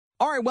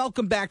All right,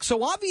 welcome back.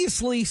 So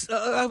obviously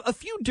a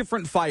few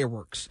different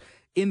fireworks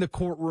in the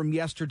courtroom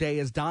yesterday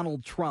as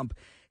Donald Trump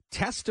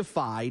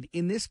testified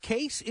in this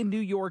case in New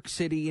York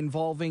City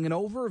involving an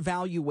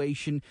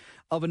overvaluation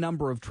of a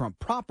number of Trump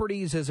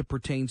properties as it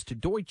pertains to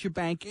Deutsche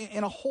Bank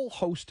and a whole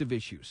host of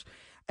issues.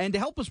 And to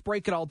help us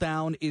break it all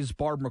down is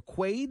Barbara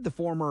McQuade, the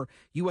former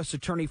U.S.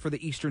 Attorney for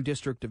the Eastern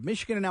District of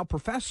Michigan and now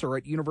professor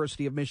at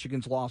University of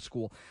Michigan's Law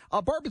School.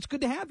 Barb, it's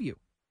good to have you.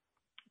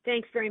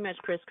 Thanks very much,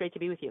 Chris. Great to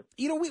be with you.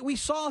 You know, we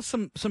saw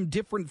some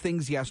different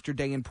things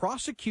yesterday, and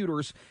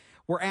prosecutors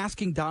were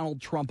asking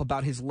Donald Trump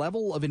about his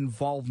level of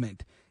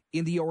involvement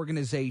in the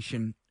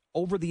organization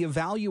over the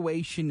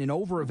evaluation and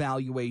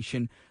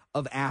over-evaluation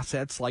of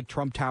assets like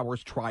Trump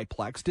Towers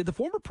Triplex. Did the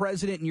former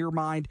president, in your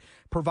mind,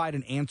 provide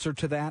an answer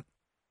to that?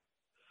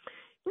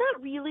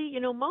 Not really. You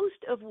know,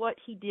 most of what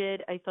he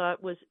did, I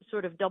thought, was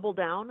sort of double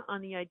down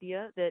on the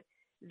idea that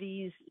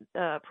these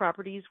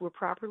properties were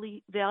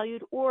properly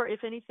valued or,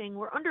 if anything,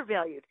 were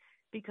undervalued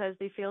because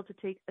they failed to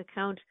take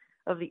account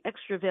of the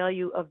extra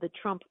value of the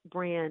Trump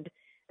brand.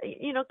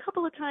 You know, a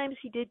couple of times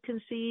he did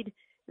concede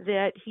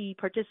that he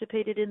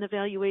participated in the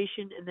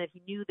valuation and that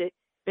he knew that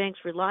banks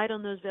relied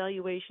on those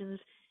valuations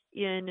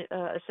in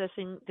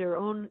assessing their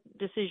own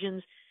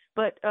decisions.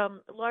 But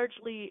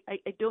largely,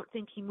 I don't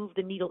think he moved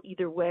the needle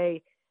either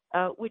way,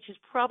 which is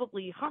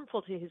probably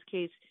harmful to his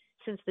case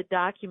since the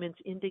documents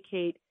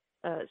indicate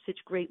such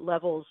great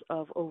levels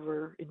of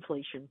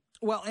overinflation.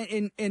 Well,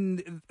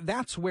 and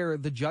that's where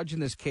the judge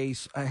in this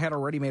case had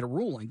already made a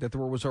ruling that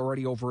there was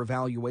already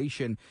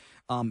over-evaluation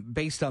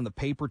based on the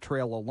paper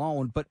trail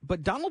alone.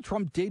 But Donald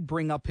Trump did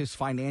bring up his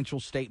financial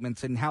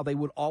statements and how they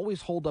would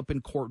always hold up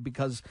in court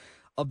because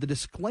of the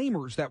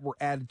disclaimers that were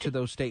added to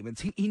those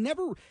statements. He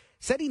never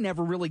said he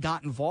never really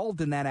got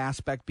involved in that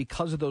aspect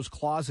because of those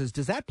clauses.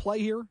 Does that play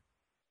here?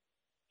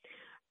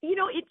 You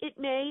know, it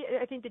may.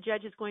 I think the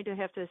judge is going to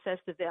have to assess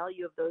the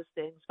value of those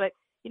things. But,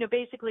 you know,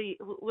 basically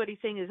what he's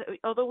saying is,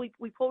 although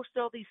we post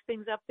all these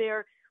things up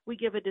there, we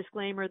give a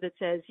disclaimer that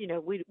says, you know,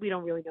 we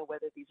don't really know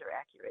whether these are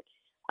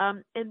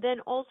accurate. And then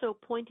also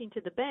pointing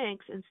to the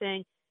banks and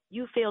saying,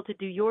 you failed to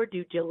do your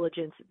due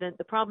diligence, then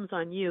the problem's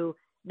on you,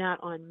 not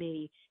on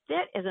me.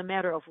 That, as a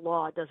matter of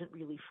law, doesn't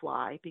really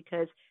fly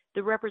because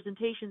the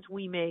representations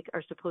we make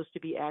are supposed to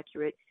be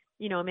accurate.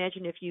 You know,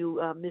 imagine if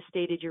you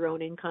misstated your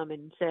own income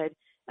and said,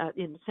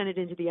 and sent it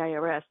into the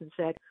IRS and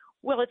said,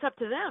 well, it's up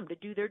to them to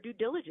do their due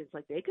diligence.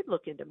 Like they could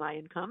look into my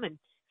income and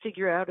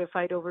figure out if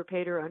I'd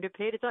overpaid or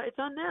underpaid. It's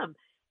on them.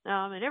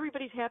 And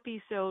everybody's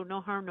happy, so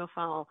no harm, no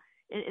foul.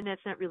 And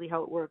that's not really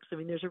how it works. I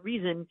mean, there's a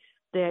reason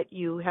that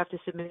you have to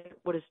submit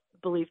what is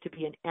believed to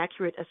be an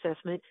accurate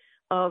assessment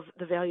of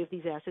the value of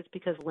these assets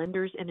because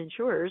lenders and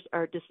insurers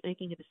are just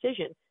making a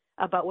decision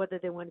about whether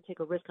they want to take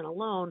a risk on a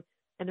loan,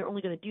 and they're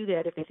only going to do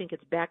that if they think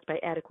it's backed by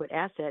adequate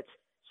assets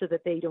so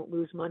that they don't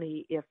lose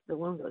money if the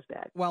loan goes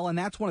bad. Well, and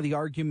that's one of the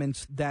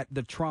arguments that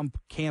the Trump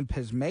camp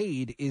has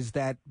made is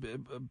that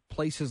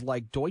places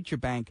like Deutsche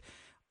Bank,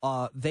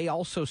 they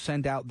also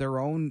send out their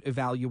own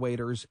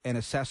evaluators and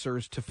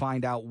assessors to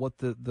find out what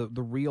the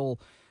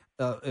real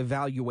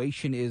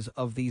evaluation is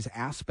of these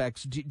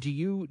aspects. Do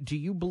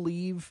you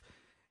believe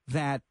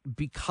that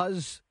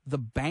because the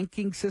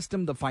banking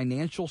system, the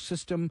financial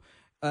system,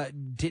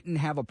 didn't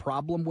have a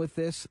problem with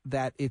this,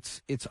 that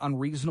it's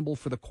unreasonable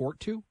for the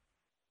court to?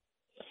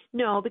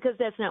 No, because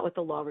that's not what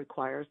the law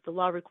requires. The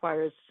law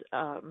requires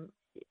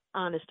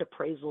honest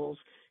appraisals,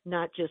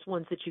 not just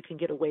ones that you can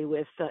get away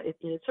with.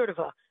 It's sort of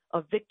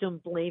a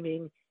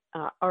victim-blaming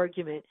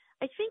argument.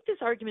 I think this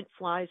argument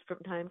flies from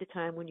time to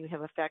time when you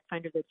have a fact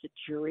finder that's a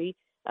jury.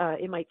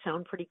 It might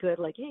sound pretty good,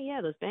 like,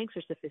 yeah, those banks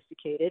are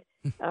sophisticated.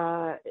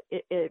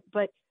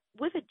 But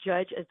with a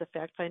judge as the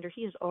fact finder,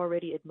 he has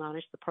already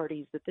admonished the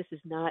parties that this is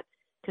not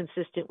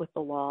consistent with the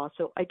law,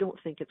 so I don't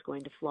think it's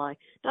going to fly.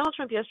 Donald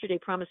Trump yesterday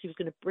promised he was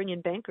going to bring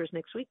in bankers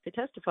next week to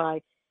testify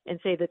and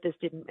say that this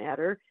didn't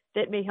matter.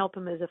 That may help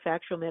him as a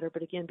factual matter,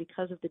 but again,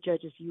 because of the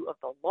judge's view of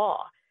the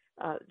law,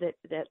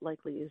 that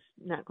likely is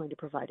not going to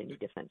provide any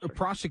defense.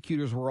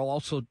 Prosecutors were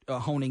also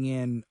honing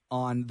in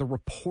on the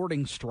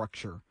reporting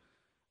structure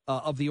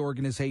of the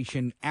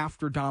organization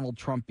after Donald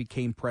Trump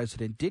became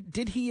president.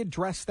 Did he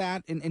address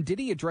that, and did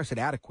he address it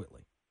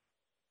adequately?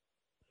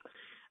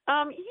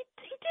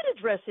 He did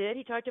address it.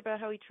 He talked about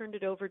how he turned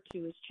it over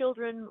to his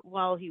children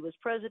while he was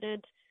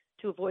president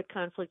to avoid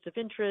conflicts of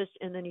interest,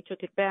 and then he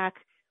took it back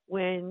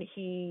when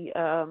he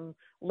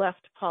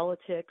left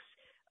politics.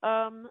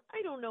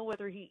 I don't know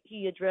whether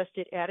he addressed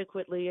it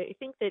adequately. I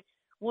think that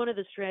one of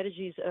the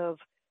strategies of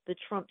the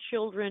Trump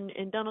children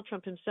and Donald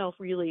Trump himself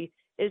really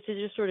is to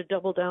just sort of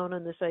double down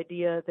on this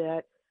idea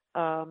that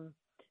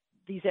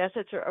these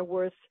assets are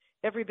worth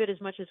every bit as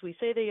much as we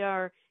say they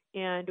are,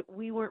 and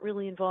we weren't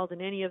really involved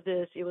in any of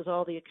this. It was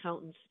all the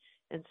accountants.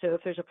 And so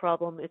if there's a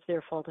problem, it's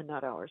their fault and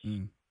not ours.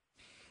 Mm.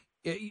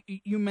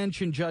 You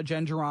mentioned Judge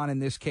Engeron in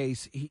this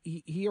case.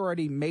 He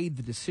already made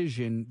the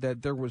decision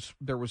that there was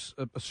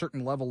a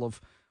certain level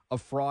of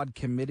fraud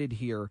committed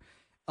here.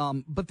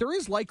 But there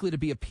is likely to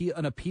be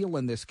an appeal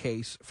in this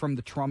case from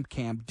the Trump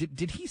camp.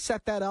 Did he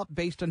set that up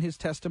based on his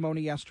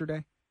testimony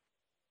yesterday?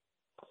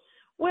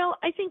 Well,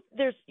 I think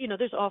there's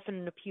often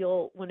an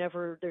appeal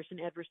whenever there's an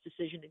adverse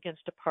decision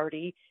against a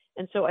party.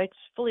 And so I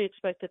fully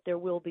expect that there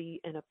will be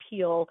an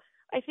appeal.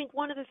 I think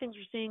one of the things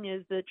we're seeing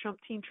is the Trump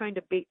team trying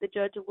to bait the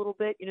judge a little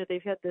bit.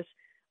 They've had this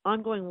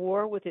ongoing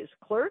war with his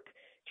clerk,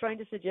 trying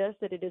to suggest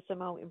that it is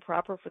somehow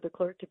improper for the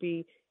clerk to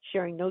be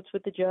sharing notes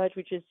with the judge,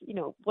 which is,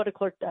 what a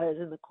clerk does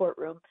in the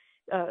courtroom.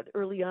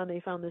 Early on, they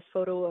found this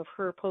photo of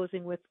her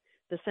posing with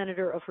the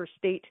senator of her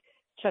state,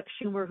 Chuck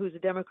Schumer, who's a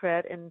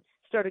Democrat, and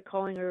started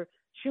calling her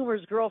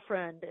Schumer's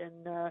girlfriend,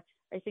 and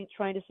I think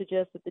trying to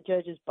suggest that the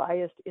judge is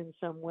biased in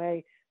some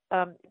way.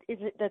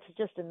 That's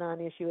just a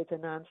non-issue. It's a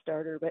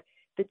non-starter, but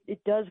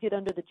it does get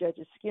under the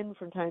judge's skin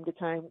from time to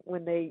time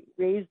when they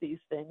raise these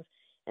things.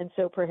 And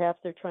so perhaps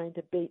they're trying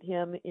to bait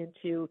him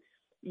into,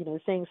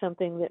 saying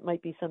something that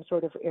might be some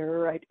sort of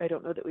error. I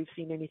don't know that we've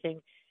seen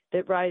anything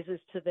that rises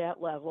to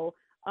that level.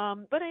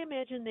 But I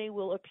imagine they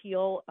will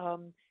appeal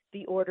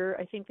the order.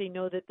 I think they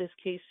know that this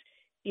case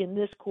in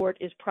this court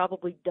is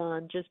probably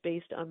done just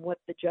based on what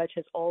the judge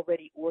has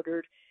already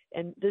ordered.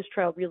 And this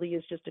trial really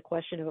is just a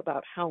question of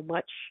about how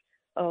much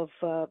of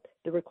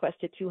the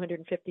requested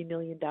 $250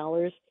 million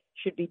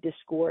should be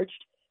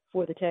disgorged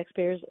for the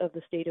taxpayers of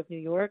the state of New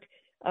York.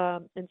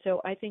 And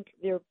so I think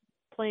they're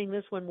playing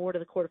this one more to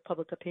the court of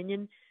public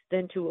opinion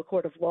than to a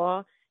court of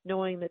law,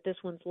 knowing that this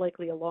one's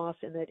likely a loss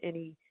and that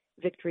any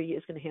victory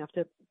is going to have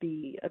to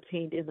be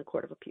obtained in the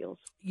Court of Appeals.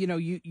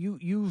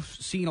 You've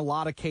seen a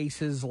lot of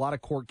cases, a lot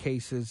of court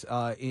cases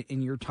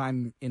in your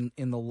time in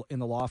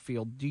the law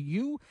field.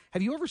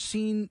 Have you ever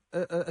seen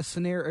a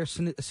scenario,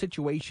 a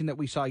situation that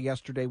we saw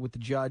yesterday with the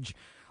judge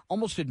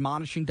almost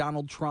admonishing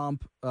Donald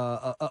Trump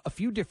a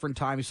few different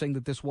times, saying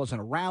that this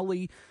wasn't a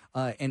rally,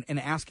 and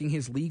asking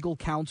his legal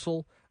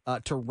counsel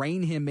to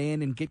rein him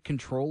in and get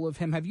control of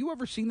him? Have you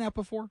ever seen that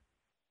before?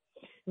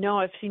 No,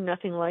 I've seen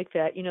nothing like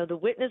that. The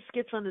witness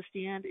gets on the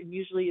stand and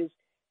usually is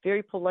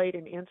very polite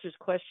and answers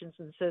questions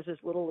and says as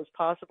little as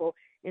possible.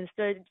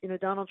 Instead,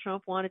 Donald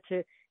Trump wanted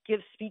to give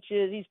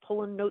speeches. He's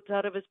pulling notes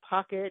out of his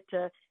pocket.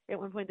 At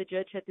one point, the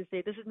judge had to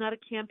say, "This is not a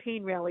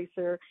campaign rally,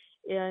 sir."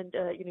 And,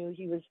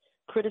 he was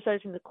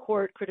criticizing the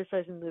court,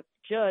 criticizing the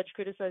judge,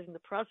 criticizing the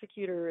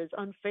prosecutor as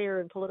unfair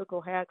and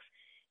political hacks.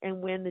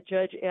 And when the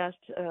judge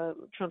asked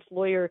Trump's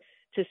lawyer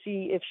to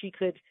see if she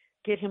could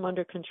get him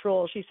under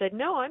control, she said,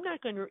 "No, I'm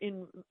not going to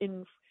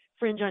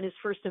infringe on his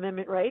First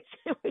Amendment rights,"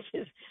 which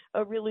is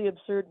a really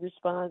absurd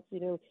response,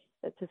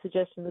 to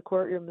suggest in the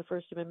courtroom the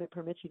First Amendment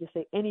permits you to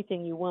say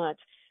anything you want.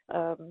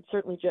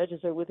 Certainly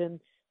judges are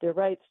within their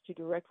rights to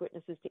direct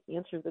witnesses to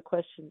answer the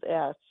questions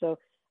asked. So,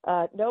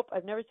 nope,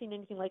 I've never seen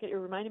anything like it. It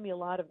reminded me a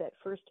lot of that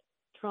first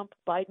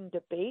Trump-Biden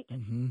debate,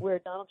 where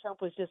Donald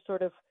Trump was just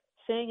sort of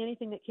saying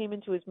anything that came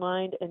into his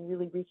mind and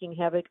really wreaking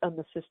havoc on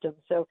the system.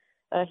 So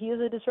he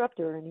is a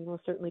disruptor, and he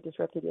most certainly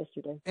disrupted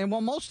yesterday. And while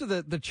most of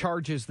the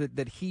charges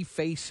that he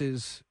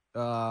faces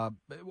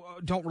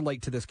don't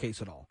relate to this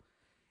case at all,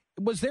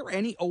 was there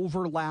any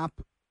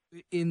overlap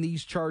in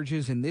these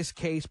charges in this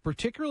case,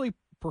 particularly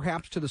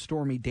perhaps to the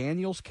Stormy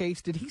Daniels case?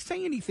 Did he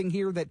say anything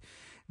here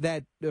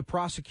that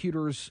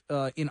prosecutors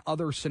in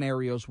other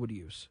scenarios would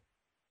use?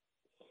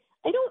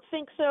 I don't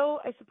think so.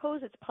 I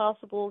suppose it's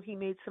possible he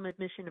made some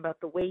admission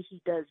about the way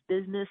he does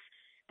business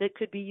that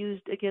could be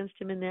used against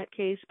him in that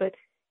case. But,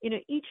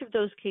 each of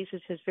those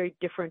cases has very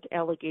different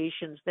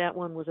allegations. That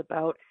one was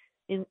about,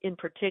 in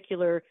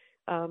particular,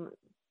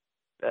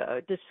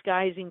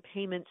 disguising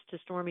payments to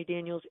Stormy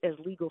Daniels as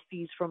legal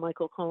fees from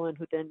Michael Cohen,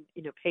 who then,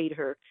 paid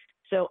her.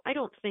 So I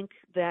don't think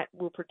that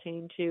will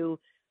pertain to,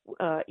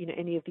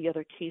 any of the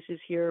other cases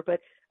here. But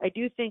I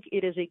do think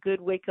it is a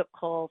good wake-up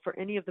call for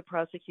any of the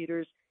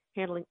prosecutors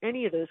handling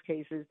any of those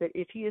cases, that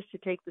if he is to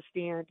take the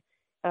stand,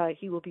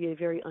 he will be a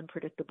very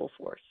unpredictable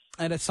force.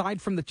 And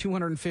aside from the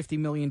 $250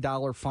 million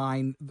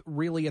fine,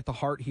 really at the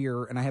heart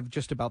here, and I have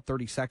just about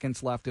 30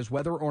 seconds left, is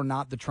whether or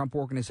not the Trump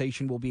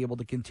organization will be able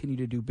to continue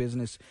to do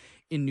business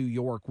in New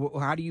York.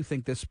 How do you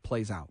think this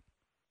plays out?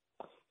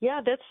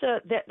 Yeah,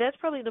 that's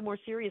probably the more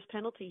serious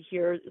penalty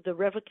here, the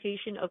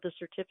revocation of the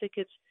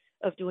certificates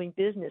of doing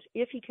business.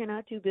 If he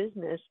cannot do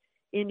business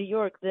in New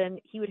York, then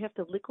he would have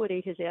to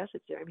liquidate his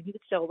assets there. I mean, he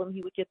would sell them,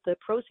 he would get the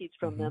proceeds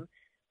from them,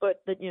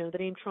 but the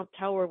name Trump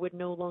Tower would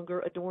no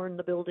longer adorn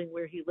the building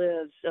where he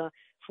lives.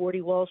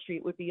 40 Wall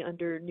Street would be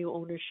under new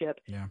ownership.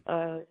 Yeah.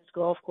 His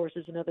golf course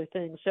is another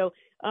thing. So,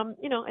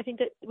 I think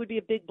that would be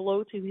a big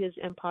blow to his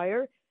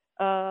empire,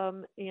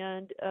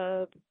 and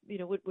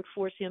would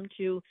force him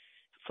to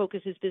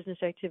focus his business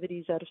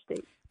activities out of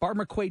state.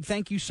 Barbara McQuade,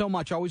 thank you so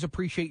much. Always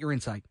appreciate your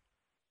insight.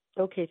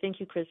 Okay, thank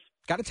you, Chris.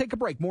 Got to take a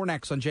break. More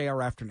next on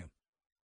JR Afternoon.